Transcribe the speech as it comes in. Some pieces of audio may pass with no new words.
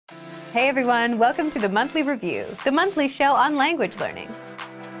Hey everyone, welcome to the Monthly Review, the monthly show on language learning,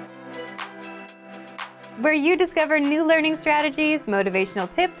 where you discover new learning strategies,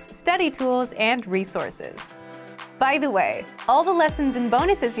 motivational tips, study tools, and resources. By the way, all the lessons and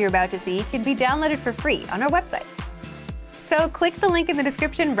bonuses you're about to see can be downloaded for free on our website. So click the link in the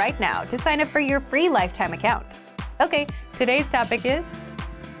description right now to sign up for your free lifetime account. Okay, today's topic is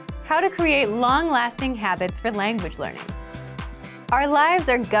how to create long-lasting habits for language learning. Our lives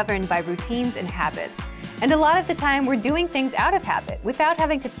are governed by routines and habits, and a lot of the time we're doing things out of habit without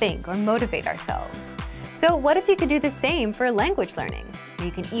having to think or motivate ourselves. So what if you could do the same for language learning? You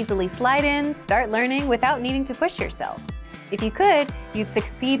can easily slide in, start learning without needing to push yourself. If you could, you'd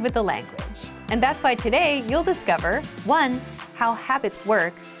succeed with the language. And that's why today you'll discover 1. How habits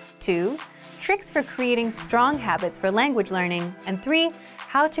work, 2. Tricks for creating strong habits for language learning, and 3.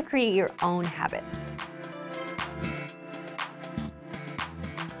 How to create your own habits.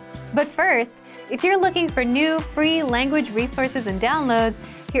 But first, if you're looking for new free language resources and downloads,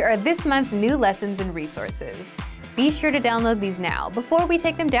 here are this month's new lessons and resources. Be sure to download these now before we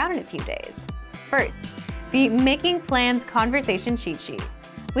take them down in a few days. First, the Making Plans Conversation Cheat Sheet.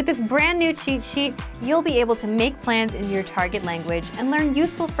 With this brand new cheat sheet, you'll be able to make plans in your target language and learn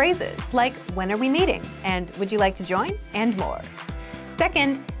useful phrases like "When are we meeting?" and "Would you like to join?" and more.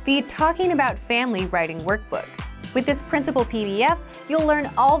 Second, the Talking About Family Writing Workbook. With this printable PDF, you'll learn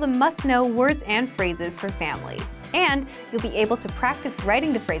all the must-know words and phrases for family. And you'll be able to practice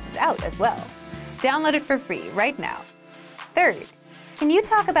writing the phrases out as well. Download it for free right now. Third, can you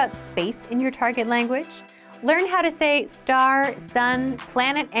talk about space in your target language? Learn how to say star, sun,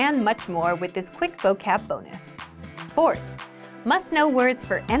 planet, and much more with this quick vocab bonus. Fourth, must-know words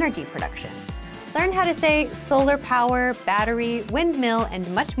for energy production. Learn how to say solar power, battery, windmill, and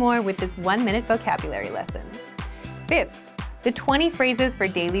much more with this 1-minute vocabulary lesson. Fifth, the 20 phrases for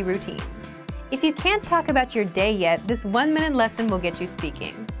daily routines. If you can't talk about your day yet, this 1-minute lesson will get you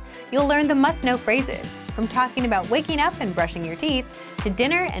speaking. You'll learn the must-know phrases, from talking about waking up and brushing your teeth, to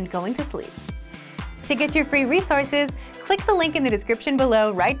dinner and going to sleep. To get your free resources, click the link in the description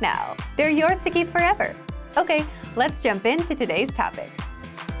below right now. They're yours to keep forever. Okay, let's jump into today's topic.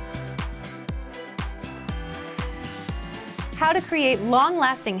 How to create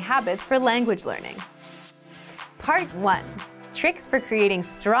long-lasting habits for language learning. Part 1. Tricks for creating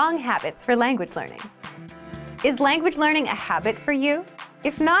strong habits for language learning. Is language learning a habit for you?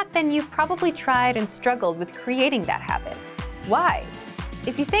 If not, then you've probably tried and struggled with creating that habit. Why?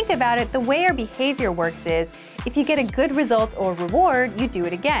 If you think about it, the way our behavior works is, if you get a good result or reward, you do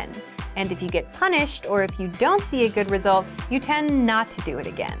it again. And if you get punished, or if you don't see a good result, you tend not to do it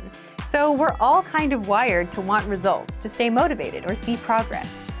again. So we're all kind of wired to want results, to stay motivated or see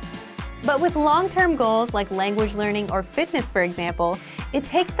progress. But with long-term goals like language learning or fitness, for example, it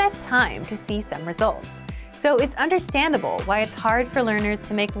takes that time to see some results. So it's understandable why it's hard for learners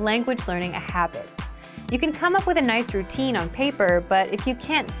to make language learning a habit. You can come up with a nice routine on paper, but if you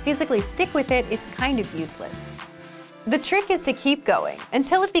can't physically stick with it, it's kind of useless. The trick is to keep going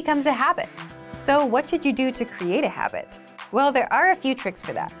until it becomes a habit. So what should you do to create a habit? Well, there are a few tricks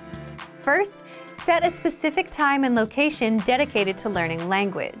for that. First, set a specific time and location dedicated to learning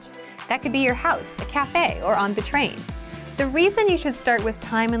language. That could be your house, a cafe, or on the train. The reason you should start with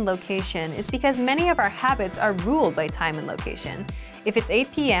time and location is because many of our habits are ruled by time and location. If it's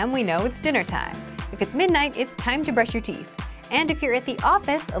 8 p.m., we know it's dinner time. If it's midnight, it's time to brush your teeth. And if you're at the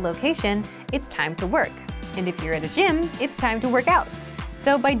office, a location, it's time to work. And if you're at a gym, it's time to work out.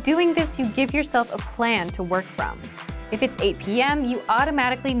 So by doing this, you give yourself a plan to work from. If it's 8 p.m., you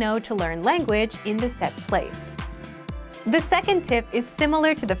automatically know to learn language in the set place. The second tip is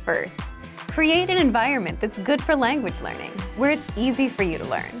similar to the first. Create an environment that's good for language learning, where it's easy for you to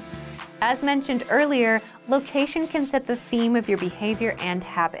learn. As mentioned earlier, location can set the theme of your behavior and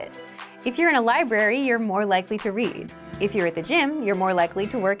habit. If you're in a library, you're more likely to read. If you're at the gym, you're more likely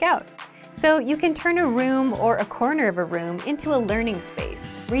to work out. So you can turn a room or a corner of a room into a learning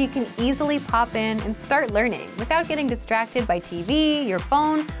space where you can easily pop in and start learning without getting distracted by TV, your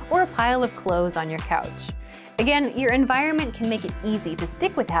phone, or a pile of clothes on your couch. Again, your environment can make it easy to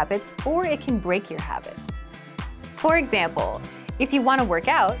stick with habits, or it can break your habits. For example, if you want to work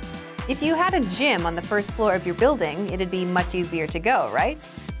out, if you had a gym on the first floor of your building, it'd be much easier to go, right?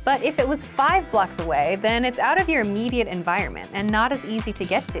 But if it was 5 blocks away, then it's out of your immediate environment and not as easy to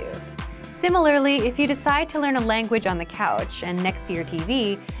get to. Similarly, if you decide to learn a language on the couch and next to your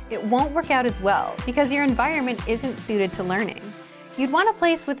TV, it won't work out as well because your environment isn't suited to learning. You'd want a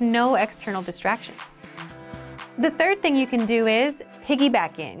place with no external distractions. The third thing you can do is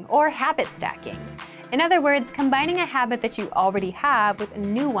piggybacking or habit stacking. In other words, combining a habit that you already have with a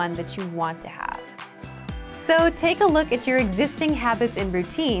new one that you want to have. So take a look at your existing habits and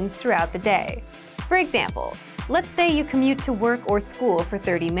routines throughout the day. For example, let's say you commute to work or school for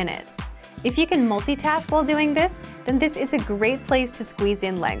 30 minutes. If you can multitask while doing this, then this is a great place to squeeze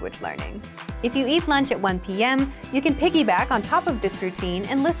in language learning. If you eat lunch at 1 p.m., you can piggyback on top of this routine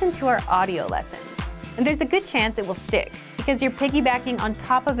and listen to our audio lessons. And there's a good chance it will stick, because you're piggybacking on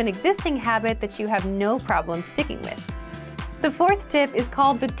top of an existing habit that you have no problem sticking with. The fourth tip is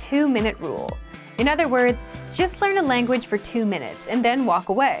called the 2-minute rule. In other words, just learn a language for 2 minutes and then walk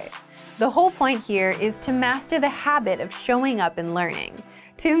away. The whole point here is to master the habit of showing up and learning.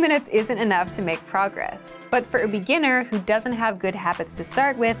 2 minutes isn't enough to make progress, but for a beginner who doesn't have good habits to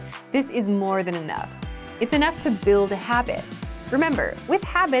start with, this is more than enough. It's enough to build a habit. Remember, with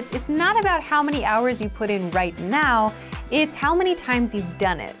habits, it's not about how many hours you put in right now, it's how many times you've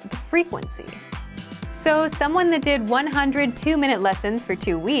done it, the frequency. So someone that did 100 2-minute lessons for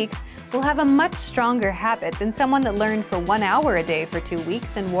 2 weeks will have a much stronger habit than someone that learned for 1 hour a day for 2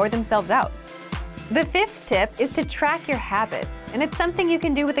 weeks and wore themselves out. The fifth tip is to track your habits, and it's something you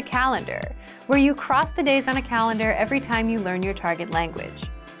can do with a calendar, where you cross the days on a calendar every time you learn your target language.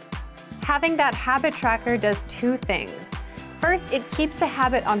 Having that habit tracker does 2 things. First, it keeps the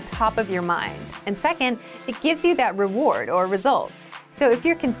habit on top of your mind, and second, it gives you that reward or result. So if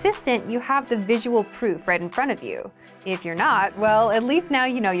you're consistent, you have the visual proof right in front of you. If you're not, well, at least now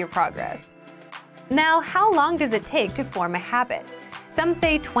you know your progress. Now, how long does it take to form a habit? Some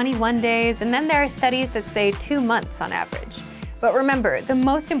say 21 days, and then there are studies that say 2 months on average. But remember, the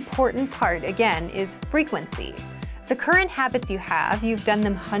most important part, again, is frequency. The current habits you have, you've done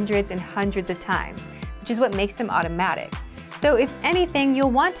them hundreds and hundreds of times, which is what makes them automatic. So if anything,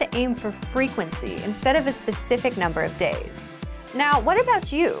 you'll want to aim for frequency instead of a specific number of days. Now, what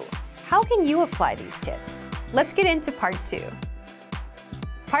about you? How can you apply these tips? Let's get into part 2.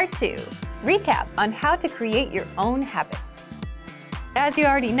 Part 2. Recap on how to create your own habits. As you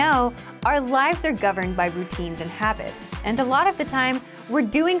already know, our lives are governed by routines and habits, and a lot of the time, we're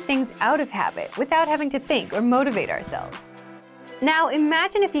doing things out of habit without having to think or motivate ourselves. Now,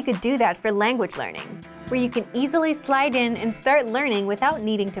 imagine if you could do that for language learning, where you can easily slide in and start learning without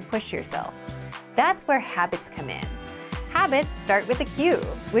needing to push yourself. That's where habits come in. Habits start with a cue,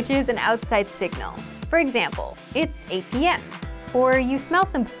 which is an outside signal. For example, it's 8 p.m., or you smell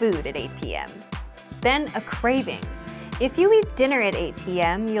some food at 8 p.m. Then a craving. If you eat dinner at 8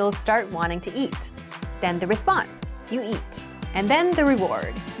 p.m., you'll start wanting to eat. Then the response, you eat. And then the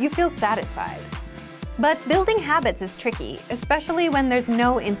reward, you feel satisfied. But building habits is tricky, especially when there's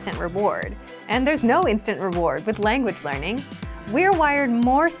no instant reward. And there's no instant reward with language learning. We're wired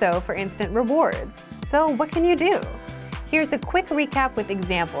more so for instant rewards. So what can you do? Here's a quick recap with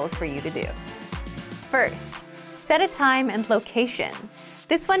examples for you to do. First, set a time and location.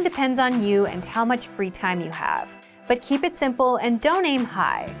 This one depends on you and how much free time you have. But keep it simple and don't aim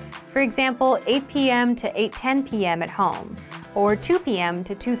high. For example, 8 p.m. to 8:10 p.m. at home, or 2 p.m.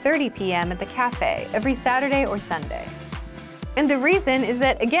 to 2:30 p.m. at the cafe every Saturday or Sunday. And the reason is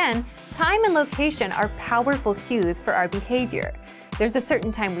that, again, time and location are powerful cues for our behavior. There's a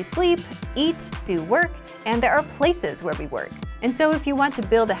certain time we sleep, eat, do work, and there are places where we work. And so if you want to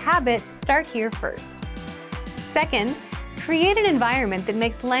build a habit, start here first. Second, create an environment that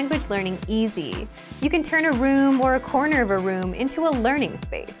makes language learning easy. You can turn a room or a corner of a room into a learning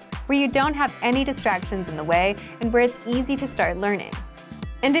space, where you don't have any distractions in the way and where it's easy to start learning.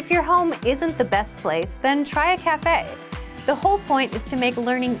 And if your home isn't the best place, then try a cafe. The whole point is to make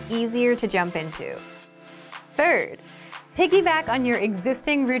learning easier to jump into. Third, piggyback on your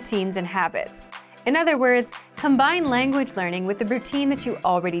existing routines and habits. In other words, combine language learning with the routine that you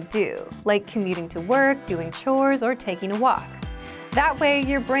already do, like commuting to work, doing chores, or taking a walk. That way,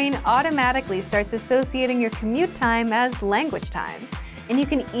 your brain automatically starts associating your commute time as language time, and you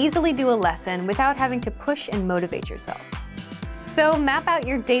can easily do a lesson without having to push and motivate yourself. So map out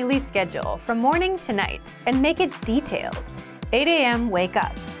your daily schedule from morning to night and make it detailed. 8 a.m. wake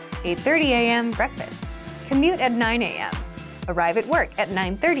up, 8:30 a.m. breakfast, commute at 9 a.m., arrive at work at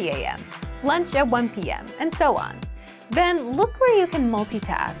 9:30 a.m., lunch at 1 p.m., and so on. Then look where you can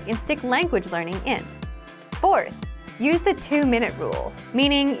multitask and stick language learning in. Fourth, use the 2-minute rule,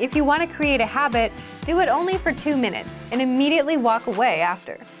 meaning if you want to create a habit, do it only for 2 minutes and immediately walk away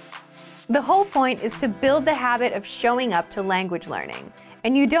after. The whole point is to build the habit of showing up to language learning.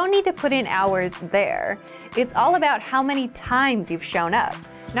 And you don't need to put in hours there. It's all about how many times you've shown up,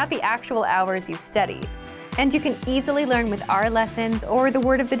 not the actual hours you've studied. And you can easily learn with our lessons or the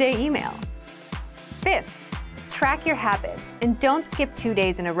word of the day emails. Fifth, track your habits and don't skip 2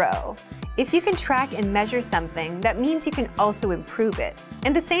 days in a row. If you can track and measure something, that means you can also improve it.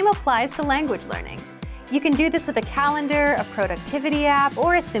 And the same applies to language learning. You can do this with a calendar, a productivity app,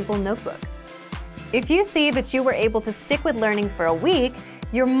 or a simple notebook. If you see that you were able to stick with learning for a week,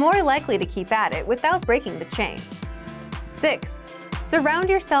 you're more likely to keep at it without breaking the chain. Sixth, surround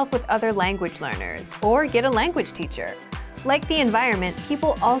yourself with other language learners or get a language teacher. Like the environment,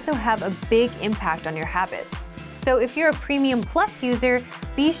 people also have a big impact on your habits. So if you're a Premium Plus user,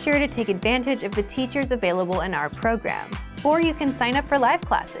 be sure to take advantage of the teachers available in our program. Or you can sign up for live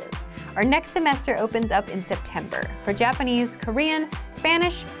classes. Our next semester opens up in September for Japanese, Korean,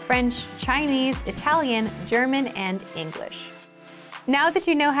 Spanish, French, Chinese, Italian, German, and English. Now that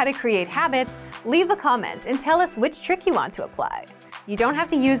you know how to create habits, leave a comment and tell us which trick you want to apply. You don't have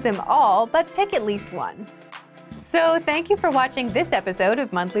to use them all, but pick at least one. So thank you for watching this episode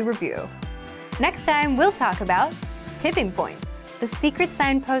of Monthly Review. Next time, we'll talk about tipping points, the secret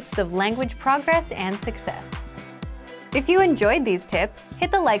signposts of language progress and success. If you enjoyed these tips,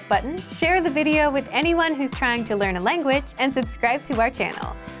 hit the like button, share the video with anyone who's trying to learn a language, and subscribe to our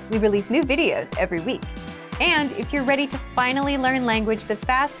channel. We release new videos every week. And if you're ready to finally learn language the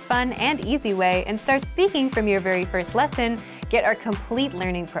fast, fun, and easy way and start speaking from your very first lesson, get our complete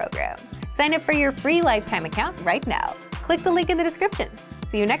learning program. Sign up for your free lifetime account right now. Click the link in the description.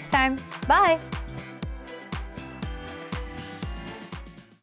 See you next time. Bye!